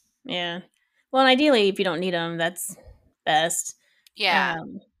possible. Yeah. Well, and ideally, if you don't need them, that's best. Yeah.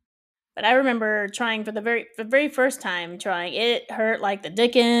 Um, But I remember trying for the very first time trying. It hurt like the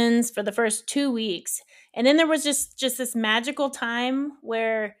dickens for the first 2 weeks. And then there was just this magical time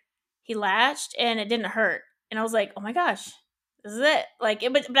where he latched and it didn't hurt. And I was like, "Oh my gosh. This is it." Like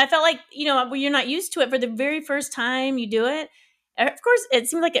but I felt like, when you're not used to it for the very first time you do it. Of course, it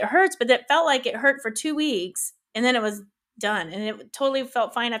seemed like it hurts, but it felt like it hurt for 2 weeks and then it was done and it totally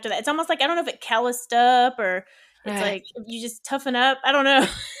felt fine after that. It's almost like I don't know if it calloused up or it's Right. like you just toughen up. I don't know.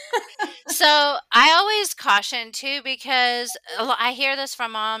 So I always caution too, because I hear this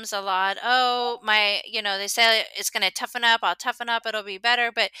from moms a lot. Oh, they say it's going to toughen up. I'll toughen up. It'll be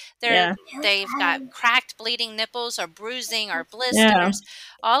better. But Yeah. they've got cracked, bleeding nipples or bruising or Yeah. blisters.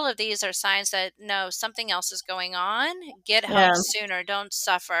 All of these are signs that no, something else is going on. Get help Yeah. sooner. Don't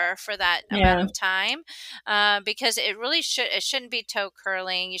suffer for that amount Yeah. of time, because it shouldn't be toe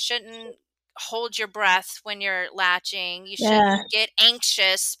curling. You shouldn't hold your breath when you're latching. You Yeah. shouldn't get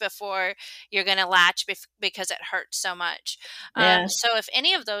anxious before you're going to latch because it hurts so much. Yeah. So if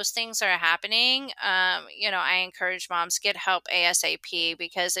any of those things are happening, I encourage moms get help ASAP,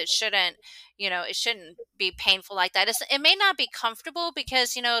 because it shouldn't be painful like that. It may not be comfortable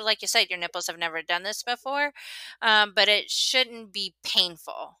because, like you said, your nipples have never done this before, but it shouldn't be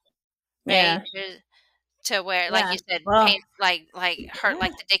painful, right? Yeah. To where, like Yeah. you said, Well, pain, like hurt yeah.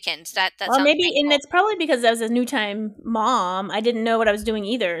 like the Dickens. That Well, sounds maybe and painful. it's probably because I was a new time mom, I didn't know what I was doing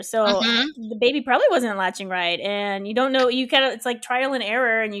either, so, Hmm. the baby probably wasn't latching right, and you don't know you kinda it's like trial and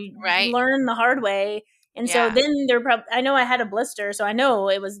error, and you Right? learn the hard way, and so Yeah. then I know I had a blister, so I know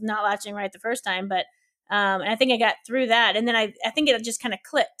it was not latching right the first time, but, and I think I got through that, and then I think it just kinda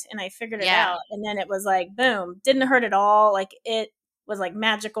clicked, and I figured it Yeah. out, and then it was like, boom, didn't hurt at all, like, it was, like,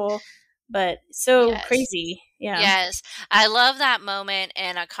 magical, but so Yes. crazy. Yeah. Yes. I love that moment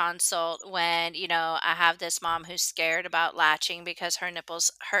in a consult when, I have this mom who's scared about latching because her nipples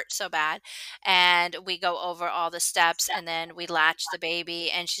hurt so bad. And we go over all the steps and then we latch the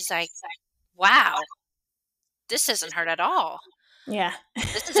baby. And she's like, wow, this doesn't hurt at all. Yeah.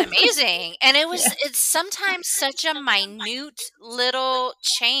 This is amazing. And Yeah. it's sometimes such a minute little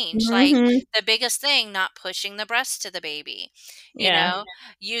change, like Mhm. the biggest thing, not pushing the breast to the baby, you Yeah. know,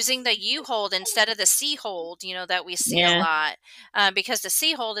 using the U hold instead of the C hold, that we see a Yeah. lot, because the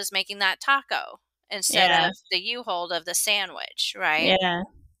C hold is making that taco. instead Yeah. of the U-hold of the sandwich, right? Yeah.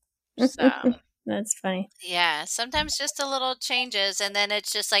 So, That's funny. yeah, sometimes just a little changes, and then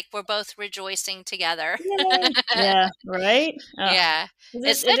it's just like we're both rejoicing together. Yay. Yeah. Right? Oh, Yeah.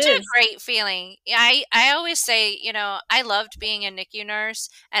 It's it such a is. great feeling. I always say, I loved being a NICU nurse,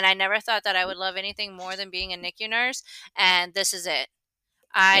 and I never thought that I would love anything more than being a NICU nurse, and this is it.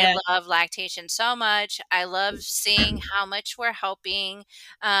 I Yeah. love lactation so much. I love seeing how much we're helping.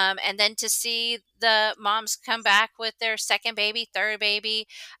 And then to see the moms come back with their second baby, third baby.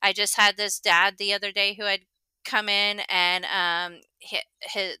 I just had this dad the other day who had come in, and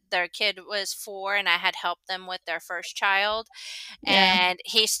their kid was 4, and I had helped them with their first child. Yeah. And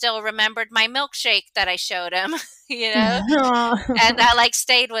he still remembered my milkshake that I showed him, you know? And Aw. that, like,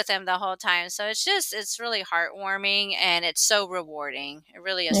 stayed with him the whole time. So it's really heartwarming, and it's so rewarding. It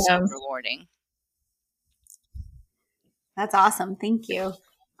really is so Yeah. rewarding. That's awesome. Thank you.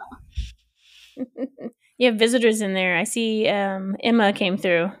 You have visitors in there. I see Emma came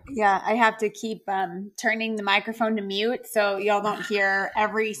through. Yeah, I have to keep turning the microphone to mute so y'all don't hear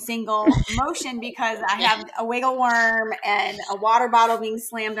every single motion because I have a wiggle worm and a water bottle being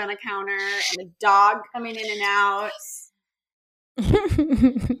slammed on a counter and a dog coming in and out.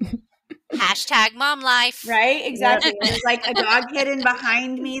 Hashtag mom life. Right? Exactly. And there's like a dog hidden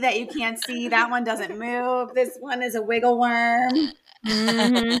behind me that you can't see. That one doesn't move. This one is a wiggle worm.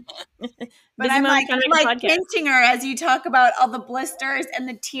 Mhm. But Busy I'm mom like, trying to make a podcast. pinching her as you talk about all the blisters and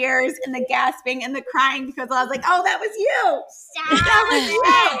the tears and the gasping and the crying because I was like, oh, that was you. That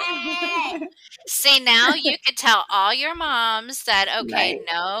was you. See, now you could tell all your moms that, okay, Right.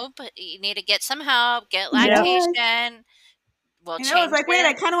 no, but you need to get some help, get Yeah. lactation. We'll And I was change like, wait, your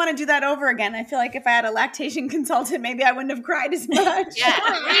I kind of want to do that over again. I feel like if I had a lactation consultant, maybe I wouldn't have cried as much. Yeah,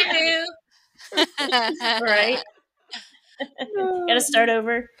 redo. Right? Got to start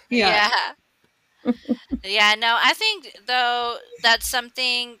over. Yeah. Yeah, no, I think though that's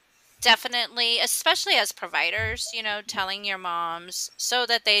something definitely, especially as providers, telling your moms so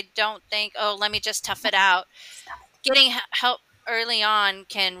that they don't think, oh, let me just tough it out. Getting help early on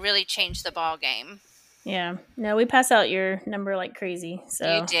can really change the ball game. Yeah. No, we pass out your number like crazy.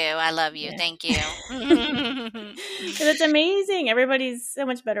 So You do. I love you. Yeah. Thank you. That's amazing. Everybody's so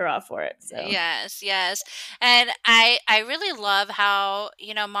much better off for it. So Yes, yes. And I really love how,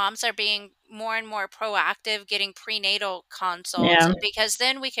 moms are being more and more proactive getting prenatal consults, yeah. because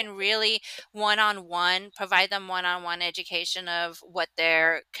then we can really one-on-one provide them one-on-one education of what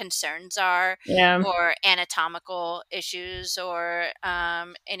their concerns are, Yeah. or anatomical issues, or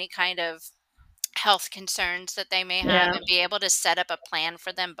any kind of health concerns that they may have, Yeah. and be able to set up a plan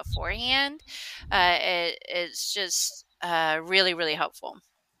for them beforehand. It's just really, really helpful.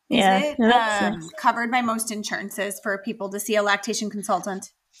 Is Yeah. it No, that's nice. covered by most insurances for people to see a lactation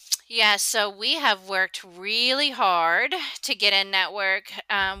consultant? Yeah, so we have worked really hard to get in network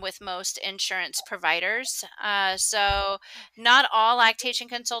with most insurance providers. So not all lactation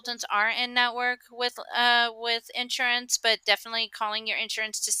consultants are in network with insurance, but definitely calling your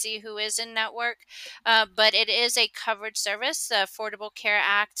insurance to see who is in network. But it is a covered service. The Affordable Care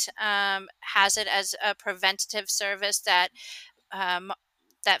Act has it as a preventative service um,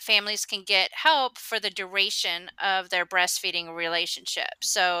 that families can get help for the duration of their breastfeeding relationship.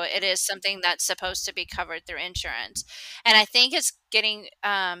 So it is something that's supposed to be covered through insurance. And I think it's getting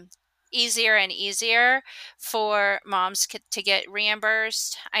easier and easier for moms to get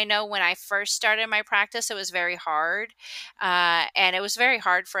reimbursed. I know when I first started my practice, it was very hard. And it was very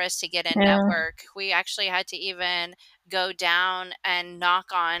hard for us to get in Yeah. network. We actually had to even go down and knock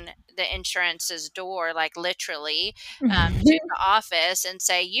on the insurance's door, like literally, to the office, and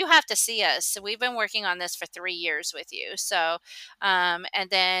say, you have to see us. So we've been working on this for 3 years with you. So, and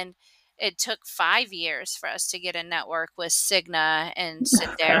then it took 5 years for us to get a network with Cigna and Oh,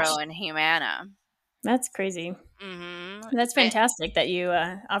 gosh. Sendero and Humana. That's crazy. Mm-hmm. That's fantastic that you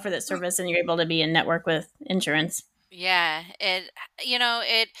offer that service and you're able to be in network with insurance. Yeah,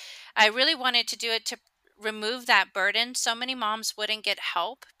 I really wanted to do it to remove that burden. So many moms wouldn't get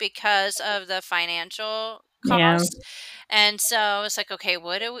help because of the financial Yeah. cost. And so it's like, okay,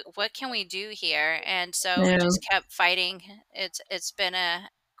 what can we do here? And so we Yeah. just kept fighting. It's been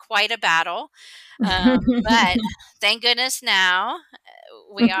quite a battle. But thank goodness now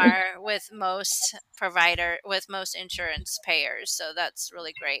we are with most insurance payers. So that's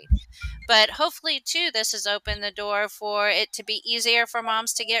really great. But hopefully, too, this has opened the door for it to be easier for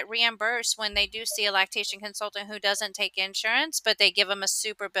moms to get reimbursed when they do see a lactation consultant who doesn't take insurance, but they give them a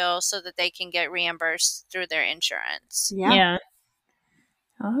super bill so that they can get reimbursed through their insurance. Yeah.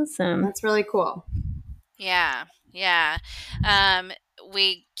 Awesome. That's really cool. Yeah. Yeah.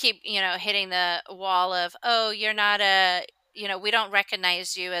 we keep, hitting the wall of, oh, you're not we don't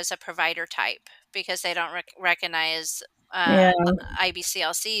recognize you as a provider type because they don't recognize Yeah.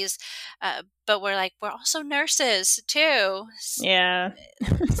 IBCLCs. But we're also nurses too. Yeah.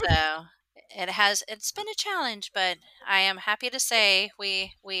 So it's been a challenge, but I am happy to say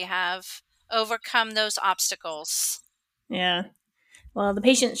we have overcome those obstacles. Yeah. Well, the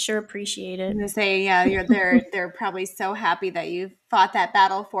patients sure appreciate it. I'm gonna say, yeah, they're probably so happy that you fought that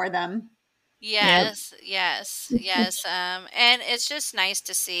battle for them. Yes, yes, yes. And it's just nice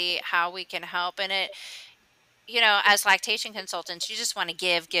to see how we can help. And as lactation consultants, you just want to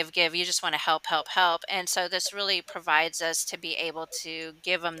give, give, give. You just want to help, help, help. And so this really provides us to be able to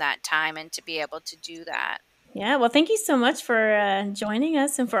give them that time and to be able to do that. Yeah, well, thank you so much for joining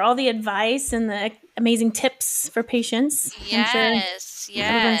us and for all the advice and the amazing tips for patients. I'm sure Yes,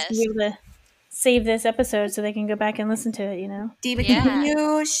 everyone's going yes. to be able to save this episode so they can go back and listen to it, Diba, Yeah. can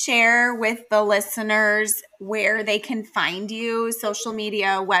you share with the listeners where they can find you, social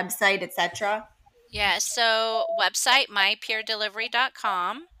media, website, etc.? Yeah, so website,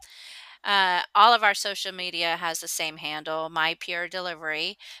 mypeerdelivery.com. All of our social media has the same handle, My Pure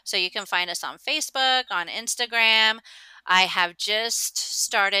Delivery. So you can find us on Facebook, on Instagram. I have just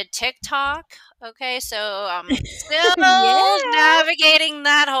started TikTok. Okay, so I'm still Yeah. navigating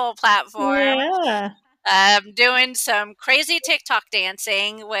that whole platform. Yeah. I'm doing some crazy TikTok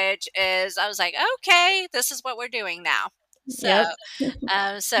dancing, which is, I was like, okay, this is what we're doing now. So, Yep.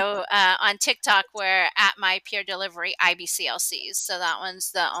 on TikTok, we're at My Pure Delivery IBCLCs. So that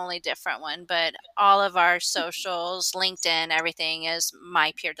one's the only different one. But all of our socials, LinkedIn, everything is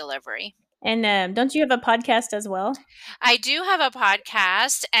My Pure Delivery. And don't you have a podcast as well? I do have a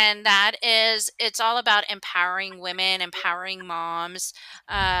podcast, and it's all about empowering women, empowering moms.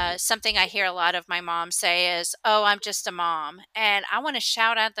 Something I hear a lot of my moms say is, oh, I'm just a mom. And I want to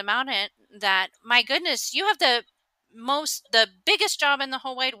shout at the mountain that, my goodness, you have the biggest job in the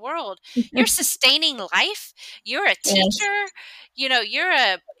whole wide world. You're sustaining life. You're a teacher. You're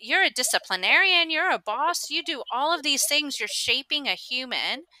a disciplinarian. You're a boss. You do all of these things. You're shaping a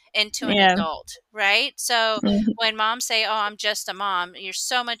human into an Yeah. adult, right? So Mhm. when moms say, oh, I'm just a mom, you're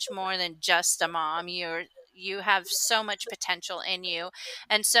so much more than just a mom. You have so much potential in you.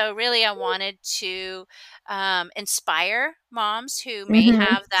 And so really I wanted to inspire moms who may Mhm.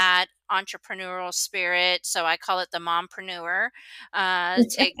 have that entrepreneurial spirit. So I call it the mompreneur,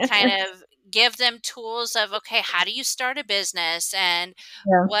 to kind of give them tools of, okay, how do you start a business, and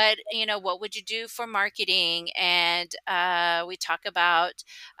Yeah. what would you do for marketing? And we talk about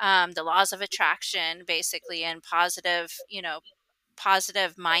the laws of attraction, basically, and positive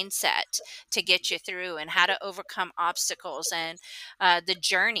mindset to get you through, and how to overcome obstacles, and the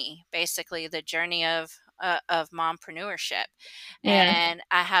journey, basically the journey of mompreneurship. Yeah. And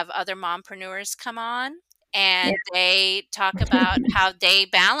I have other mompreneurs come on, Yeah. and they talk about how they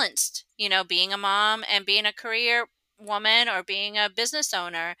balanced, being a mom and being a career woman or being a business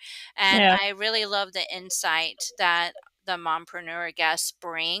owner. And Yeah. I really love the insight that the mompreneur guests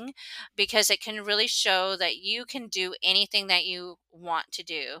bring, because it can really show that you can do anything that you want to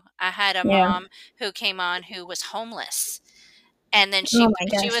do. I had a Yeah. mom who came on who was homeless, and then Oh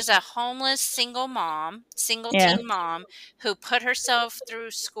my she gosh. was a homeless single Yeah. teen mom who put herself through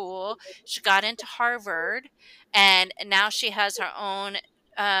school. She got into Harvard, and now she has her own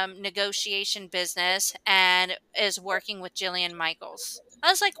negotiation business and is working with Jillian Michaels. I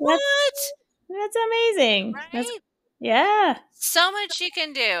was like, what? That's amazing. Right? Yeah. So much you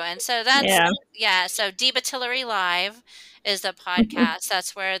can do. And so Yeah. so Diba Tillery Live is the podcast.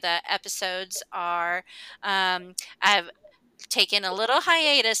 That's where the episodes are. I've taken a little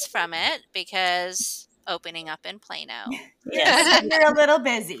hiatus from it because opening up in Plano. Yes. You're a little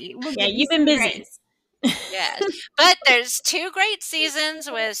busy. We'll Yeah, give you you've been some busy. grace. Yes. But there's 2 great seasons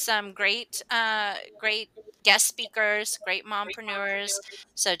with some great guest speakers, great mompreneurs.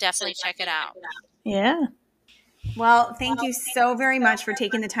 So definitely check it out. Yeah. Well, thank you so very much for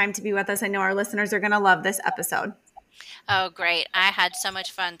taking the time to be with us. I know our listeners are going to love this episode. Oh, great. I had so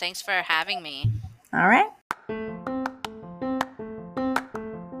much fun. Thanks for having me. All right.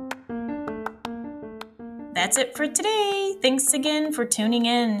 That's it for today. Thanks again for tuning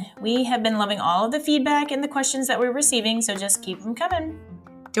in. We have been loving all of the feedback and the questions that we're receiving, so just keep them coming.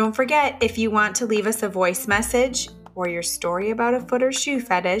 Don't forget, if you want to leave us a voice message or your story about a foot or shoe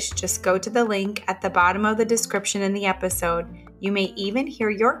fetish, just go to the link at the bottom of the description in the episode. You may even hear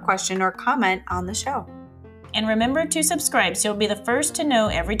your question or comment on the show. And remember to subscribe so you'll be the first to know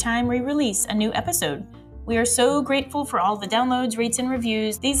every time we release a new episode. We are so grateful for all the downloads, rates, and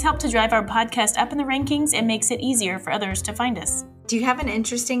reviews. These help to drive our podcast up in the rankings and makes it easier for others to find us. Do you have an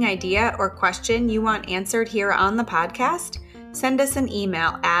interesting idea or question you want answered here on the podcast? Send us an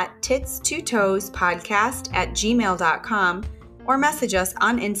email at tits2toespodcast@gmail.com or message us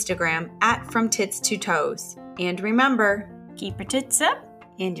on Instagram at FromTits2Toes. And remember, keep your tits up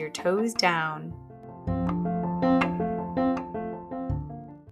and your toes down.